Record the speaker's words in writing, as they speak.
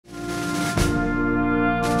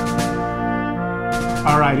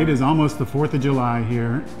All right, it is almost the 4th of July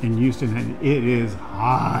here in Houston, and it is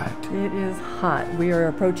hot. It is hot. We are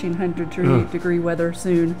approaching 100-degree weather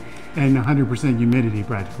soon. And 100% humidity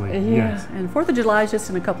practically. Yeah, Yes. and 4th of July is just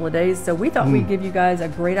in a couple of days, so we thought we'd give you guys a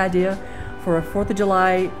great idea for a 4th of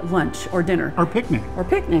July lunch or dinner. Or picnic. Or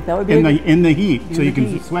picnic, that would be in the heat, so you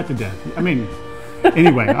can sweat to death. I mean,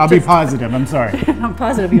 anyway, I'll be positive. I'm sorry. I'm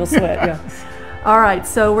positive you'll sweat, yeah. All right,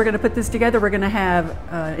 so we're going to put this together. We're going to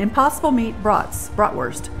have Impossible Meat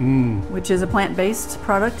bratwurst, which is a plant-based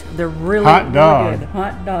product. They're really, hot dog. really good.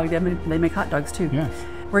 Hot dog. They make hot dogs too. Yes.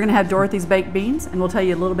 We're going to have Dorothy's baked beans, and we'll tell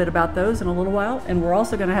you a little bit about those in a little while. And we're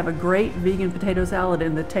also going to have a great vegan potato salad,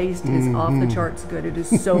 and the taste is off the charts good. It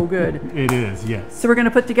is so good. It is, yes. So we're going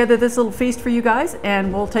to put together this little feast for you guys,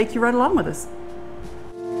 and we'll take you right along with us.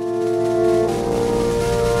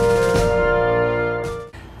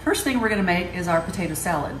 First thing we're going to make is our potato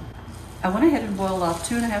salad. I went ahead and boiled off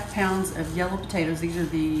 2.5 pounds of yellow potatoes. These are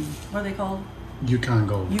the, what are they called? Yukon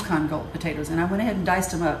Gold. Yukon Gold potatoes. And I went ahead and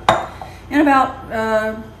diced them up in about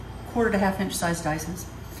 1/4 to 1/2 inch size dices.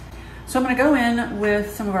 So I'm going to go in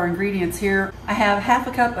with some of our ingredients here. I have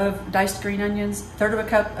 1/2 cup of diced green onions, 1/3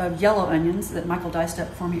 cup of yellow onions that Michael diced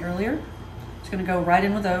up for me earlier. Just going to go right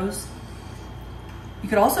in with those. You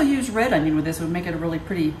could also use red onion with this. It would make it a really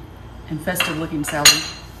pretty and festive looking salad.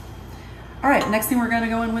 All right, next thing we're going to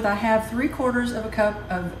go in with, I have 3/4 cup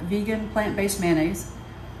of vegan plant-based mayonnaise.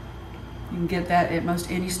 You can get that at most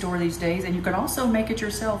any store these days, and you can also make it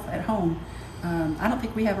yourself at home. I don't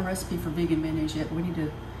think we have a recipe for vegan mayonnaise yet, but we need to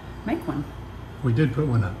make one. We did put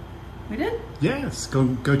one up. We did? Yes,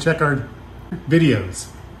 go check our videos.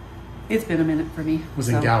 It's been a minute for me. It was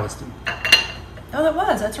in Galveston. Oh, that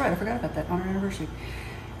was. That's right. I forgot about that on our anniversary.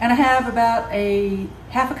 And I have about a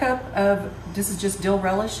 1/2 cup of, this is just dill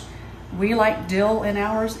relish. We like dill in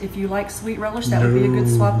ours. If you like sweet relish, that would be a good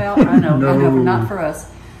swap out. I know, I know, but not for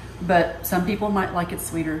us. But some people might like it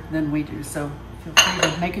sweeter than we do, so feel free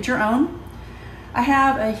to make it your own. I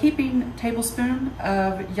have a heaping tablespoon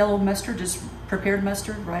of yellow mustard, just prepared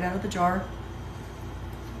mustard right out of the jar.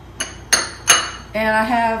 And I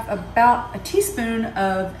have about a teaspoon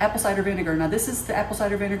of apple cider vinegar. Now this is the apple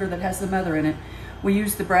cider vinegar that has the mother in it. We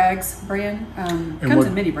use the Bragg's brand. Comes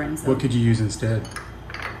in many brands though. What could you use instead?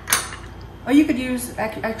 Oh, you could use,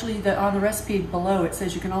 actually on the recipe below it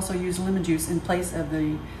says you can also use lemon juice in place of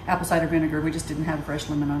the apple cider vinegar. We just didn't have a fresh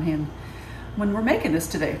lemon on hand when we're making this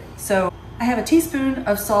today. So I have a teaspoon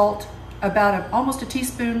of salt, about almost a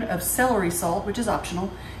teaspoon of celery salt, which is optional.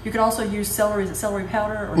 You could also use celery, is it celery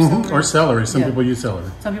powder or celery? Or celery, some people use celery.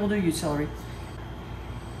 Some people do use celery.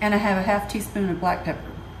 And I have a 1/2 teaspoon of black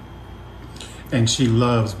pepper. And she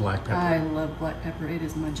loves black pepper. I love black pepper, it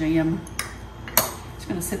is my jam. Just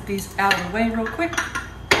gonna set these out of the way real quick.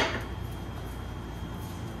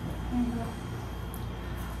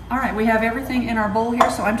 All right, we have everything in our bowl here,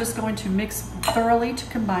 so I'm just going to mix thoroughly to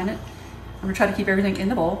combine it. I'm gonna try to keep everything in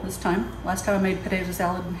the bowl this time. Last time I made potato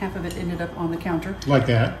salad and 1/2 of it ended up on the counter. Like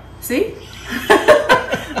that. See?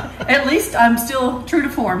 At least I'm still true to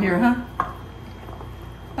form here, huh?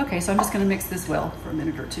 Okay, so I'm just gonna mix this well for a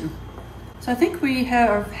minute or two. So I think we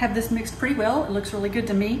have this mixed pretty well. It looks really good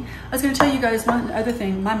to me. I was going to tell you guys one other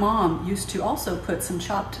thing. My mom used to also put some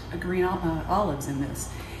chopped green olives in this.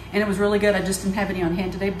 And it was really good. I just didn't have any on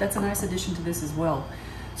hand today, but that's a nice addition to this as well.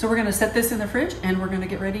 So we're going to set this in the fridge and we're going to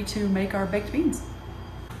get ready to make our baked beans.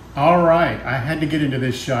 All right, I had to get into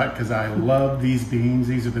this shot because I love these beans.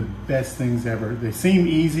 These are the best things ever. They seem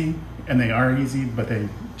easy, and they are easy, but they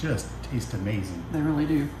just taste amazing. They really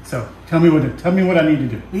do. So tell me what I need to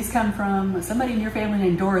do. These come from somebody in your family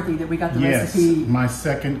named Dorothy that we got the yes, recipe. My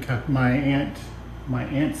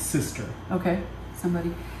aunt's sister. Okay,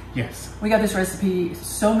 somebody. Yes. We got this recipe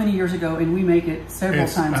so many years ago, and we make it several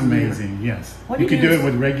times a year. Amazing, yes. What you could do it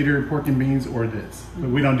with regular pork and beans or this, but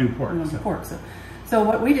we don't do pork. We don't do pork. So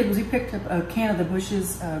what we did was we picked up a can of the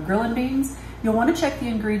Bush's grilling beans. You'll want to check the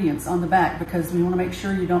ingredients on the back because we want to make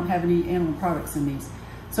sure you don't have any animal products in these.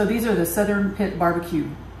 So these are the Southern Pit Barbecue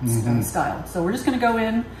style. So we're just going to go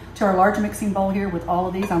in to our large mixing bowl here with all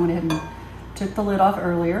of these. I went ahead and took the lid off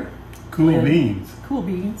earlier. Cool beans. Cool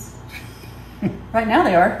beans. Right now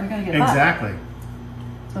they are. They're going to get hot. Exactly.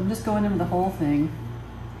 So I'm just going in with the whole thing.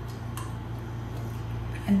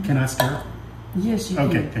 And can I stir? Yes, you can.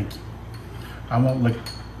 Okay, thank you. I won't lick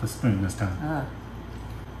the spoon this time.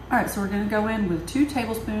 All right, so we're going to go in with 2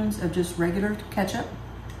 tablespoons of just regular ketchup.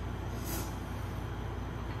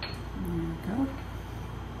 There you go.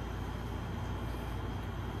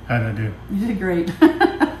 How did I do? You did great.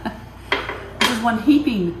 This is 1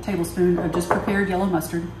 heaping tablespoon of just prepared yellow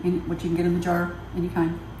mustard, which you can get in the jar, any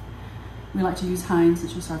kind. We like to use Heinz,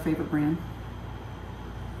 it's just our favorite brand.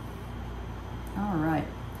 All right.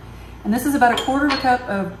 And this is about a quarter of a cup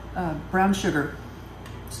of brown sugar.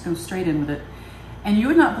 Just go straight in with it. And you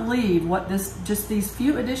would not believe what just these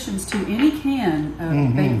few additions to any can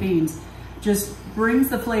of baked beans just brings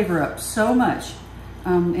the flavor up so much.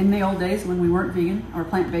 In the old days when we weren't vegan or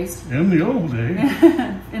plant-based. In the old days.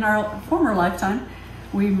 In our former lifetime,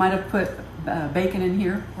 we might have put bacon in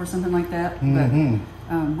here or something like that. But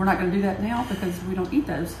we're not going to do that now because we don't eat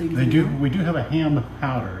those things anymore. We do have a ham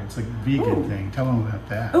powder. It's a vegan thing. Tell them about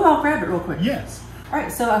that. Oh, I'll grab it real quick. Yes. All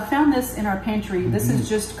right, so I found this in our pantry. This is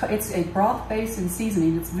just, it's a broth base and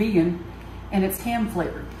seasoning. It's vegan and it's ham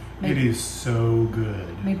flavored. It is so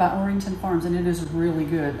good. Made by Orrington Farms, and it is really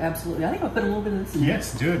good. Absolutely. I think I'll put a little bit of this in.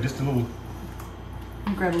 Yes, do it. Just a little.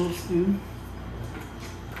 Grab a little spoon.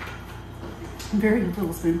 Very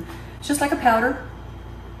little spoon. It's just like a powder.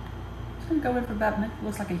 It's going to go in for about,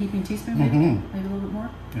 looks like a heaping teaspoon, maybe. Maybe a little bit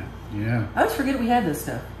more. Yeah. I always forget we had this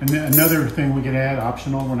stuff. And then another thing we could add,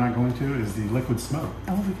 optional, we're not going to, is the liquid smoke.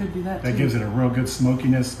 Oh, we could do that That too. gives it a real good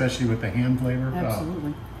smokiness, especially with the ham flavor.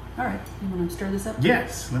 Absolutely. All right, you want to stir this up?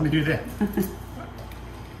 Yes, let me do that. I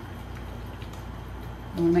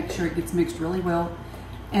want to make sure it gets mixed really well.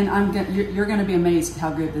 And you're going to be amazed at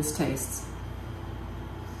how good this tastes.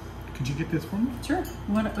 Could you get this for me? Sure.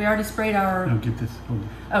 We already sprayed our... No, get this.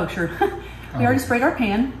 Oh, sure. We already sprayed our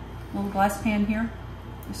pan, little glass pan here,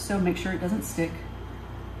 just so make sure it doesn't stick.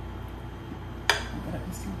 I'll get up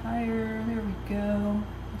just a little higher. There we go.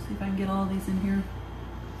 Let's see if I can get all these in here.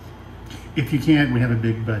 If you can't, we have a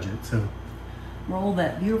big budget, so. Roll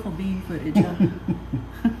that beautiful bean footage.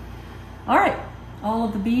 All right, all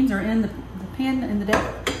of the beans are in the pan in the dish.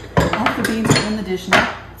 All of the beans are in the dish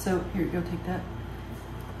now. So here, go take that.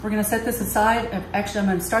 We're gonna set this aside. Actually, I'm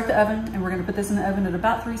gonna start the oven and we're gonna put this in the oven at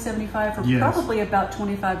about 375 for probably about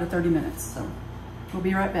 25 to 30 minutes. So we'll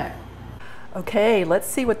be right back. Okay, let's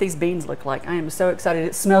see what these beans look like. I am so excited.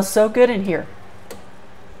 It smells so good in here.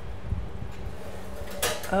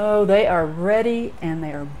 Oh, they are ready and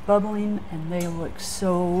they are bubbling and they look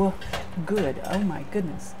so good. Oh my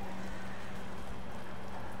goodness.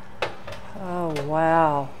 Oh,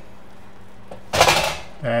 wow.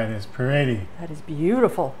 That is pretty. That is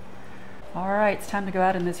beautiful. All right, it's time to go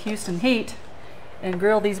out in this Houston heat and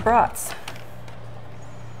grill these brats.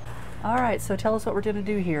 All right, so tell us what we're gonna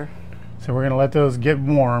do here. So we're gonna let those get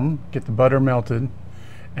warm, get the butter melted,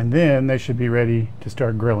 and then they should be ready to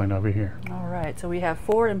start grilling over here. All right, so we have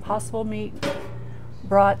 4 Impossible Meat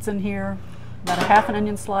brats in here, about a half an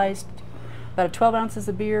onion sliced, about 12 ounces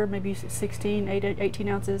of beer, maybe 18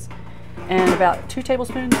 ounces, and about 2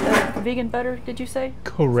 tablespoons of vegan butter, did you say?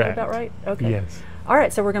 Correct. Is that about right? Okay. Yes. All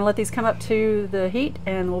right, so we're gonna let these come up to the heat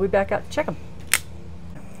and we'll be back out to check them.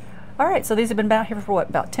 All right, so these have been out here for what,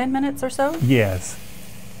 about 10 minutes or so? Yes.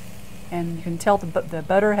 And you can tell the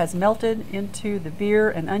butter has melted into the beer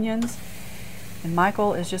and onions. And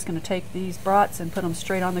Michael is just going to take these brats and put them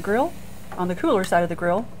straight on the grill, on the cooler side of the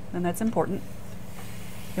grill, and that's important.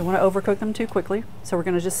 You don't want to overcook them too quickly. So we're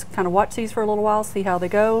going to just kind of watch these for a little while, see how they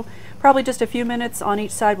go. Probably just a few minutes on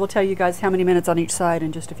each side. We'll tell you guys how many minutes on each side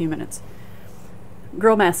in just a few minutes.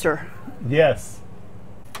 Grill master. Yes.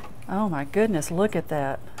 Oh my goodness, look at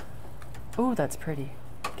that. Oh, that's pretty.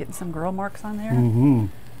 Getting some grill marks on there.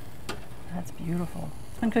 That's beautiful.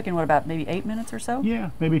 It's been cooking, what, about maybe 8 minutes or so?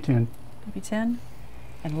 Yeah, maybe 10. Maybe 10.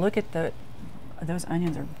 And look at those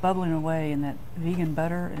onions are bubbling away in that vegan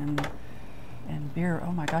butter and beer.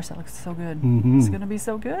 Oh my gosh, that looks so good. It's gonna be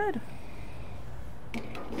so good.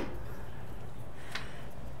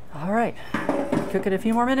 All right, cook it a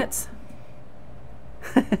few more minutes.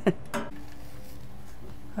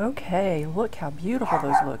 Okay, look how beautiful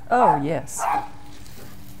those look. Oh yes,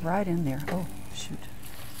 right in there. Oh shoot.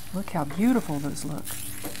 Look how beautiful those look.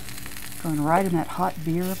 Going right in that hot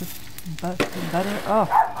beer with butter. Oh.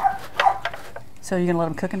 So you're going to let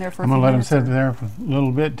them cook in there for a few minutes? I'm going to let them sit there for a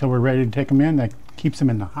little bit until we're ready to take them in. That keeps them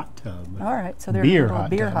in the hot tub. All right. So they're in a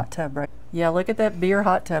little hot tub, right? Yeah, look at that beer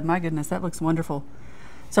hot tub. My goodness, that looks wonderful.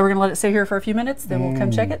 So we're going to let it sit here for a few minutes, then we'll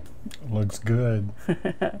come check it. Looks good.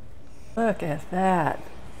 Look at that.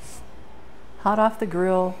 Hot off the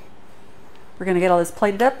grill. We're going to get all this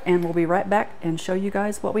plated up and we'll be right back and show you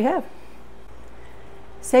guys what we have.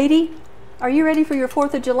 Sadie, are you ready for your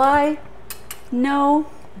 4th of July? No?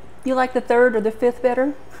 You like the 3rd or the 5th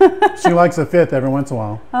better? She likes the 5th every once in a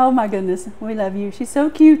while. Oh my goodness, we love you. She's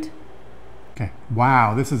so cute. Okay,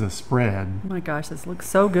 wow, this is a spread. Oh my gosh, this looks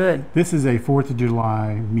so good. This is a 4th of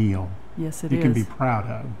July meal. Yes, it is. You can be proud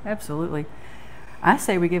of. Absolutely. I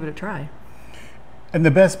say we give it a try. And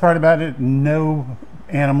the best part about it, no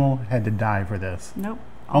animal had to die for this. Nope.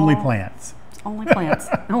 Only plants. Only plants.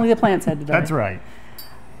 Only the plants had to die. That's right.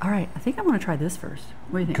 All right, I think I'm going to try this first.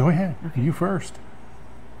 What do you think? Go ahead. Okay. You first.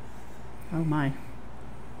 Oh my.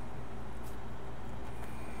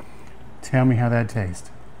 Tell me how that tastes.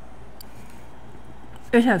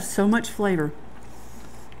 It has so much flavor.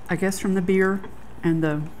 I guess from the beer and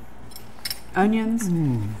the onions.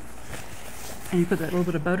 And you put that little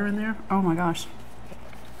bit of butter in there. Oh my gosh.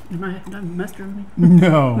 Am I done mustard with me?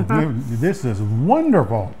 No, this is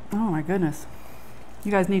wonderful. Oh my goodness.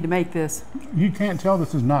 You guys need to make this. You can't tell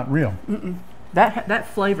this is not real. That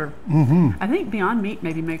flavor. I think Beyond Meat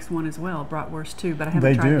maybe makes one as well, bratwurst too, but I haven't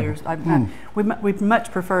They tried do. theirs. We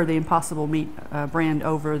much prefer the Impossible Meat brand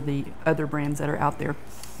over the other brands that are out there.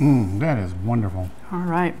 That is wonderful. All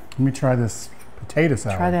right. Let me try this potato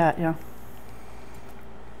salad. Try that, yeah.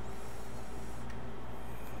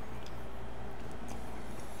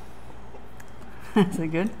 Is it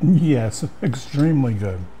good? Yes, extremely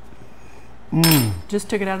good. Just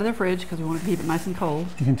took it out of the fridge because we want to keep it nice and cold.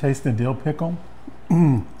 You can taste the dill pickle,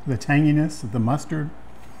 the tanginess of the mustard,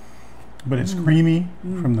 but it's creamy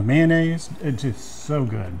from the mayonnaise. It's just so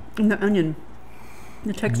good. And the onion,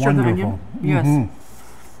 the texture Wonderful. of the onion. Yes.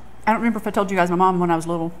 I don't remember if I told you guys, my mom, when I was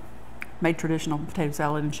little, made traditional potato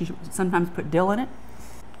salad, and she sometimes put dill in it.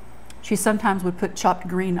 She sometimes would put chopped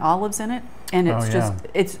green olives in it, and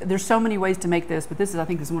it's there's so many ways to make this, but this is, I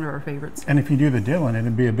think, is one of our favorites. And if you do the dill in it,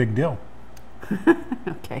 it'd be a big dill.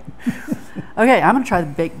 Okay. Okay, I'm gonna try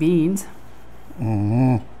the baked beans.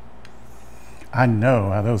 I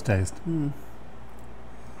know how those taste.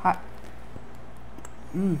 Hot.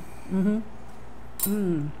 You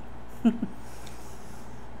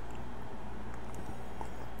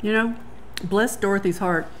know, bless Dorothy's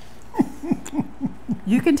heart.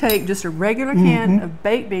 You can take just a regular can of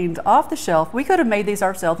baked beans off the shelf. We could have made these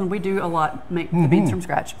ourselves, and we do a lot, make the beans from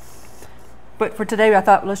scratch. But for today, I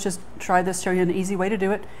thought, let's just try this, show you an easy way to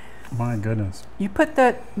do it. My goodness. You put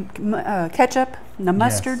the ketchup and the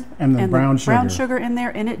mustard and the brown sugar in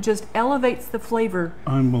there, and it just elevates the flavor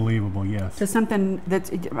Unbelievable, yes. to something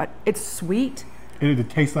that's, it's sweet. It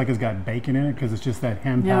tastes like it's got bacon in it because it's just that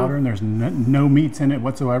hand powder, and there's no meats in it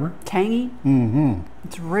whatsoever. Tangy.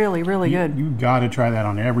 It's really, really good. You got to try that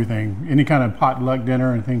on everything. Any kind of potluck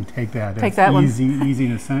dinner and thing, take that. Take that one.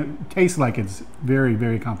 Easy to tastes like it's very,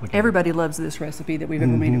 very complicated. Everybody loves this recipe that we've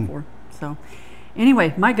ever made it for. So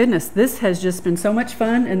anyway, my goodness, this has just been so much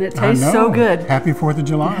fun, and it tastes so good. Happy 4th of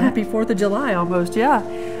July. Happy 4th of July almost,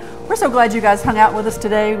 yeah. We're so glad you guys hung out with us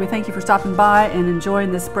today. We thank you for stopping by and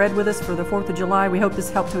enjoying this spread with us for the 4th of July. We hope this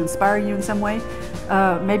helped to inspire you in some way.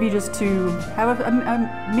 Maybe just to have a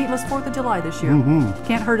meatless 4th of July this year.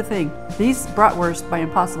 Can't hurt a thing. These bratwurst by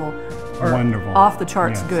Impossible are wonderful. Off the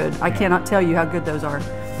charts good. I cannot tell you how good those are.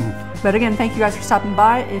 But again, thank you guys for stopping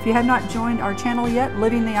by. If you have not joined our channel yet,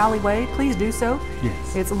 Living the Alleyway, please do so.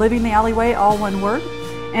 Yes. It's Living the Alleyway, all one word.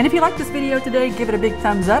 And if you like this video today, give it a big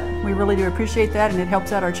thumbs up. We really do appreciate that, and it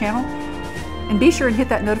helps out our channel. And be sure and hit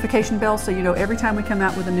that notification bell so you know every time we come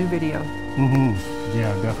out with a new video.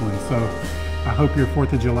 Yeah, definitely. So I hope your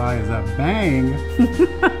 4th of July is a bang.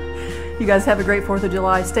 You guys have a great 4th of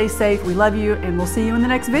July. Stay safe. We love you, and we'll see you in the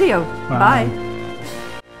next video. Bye.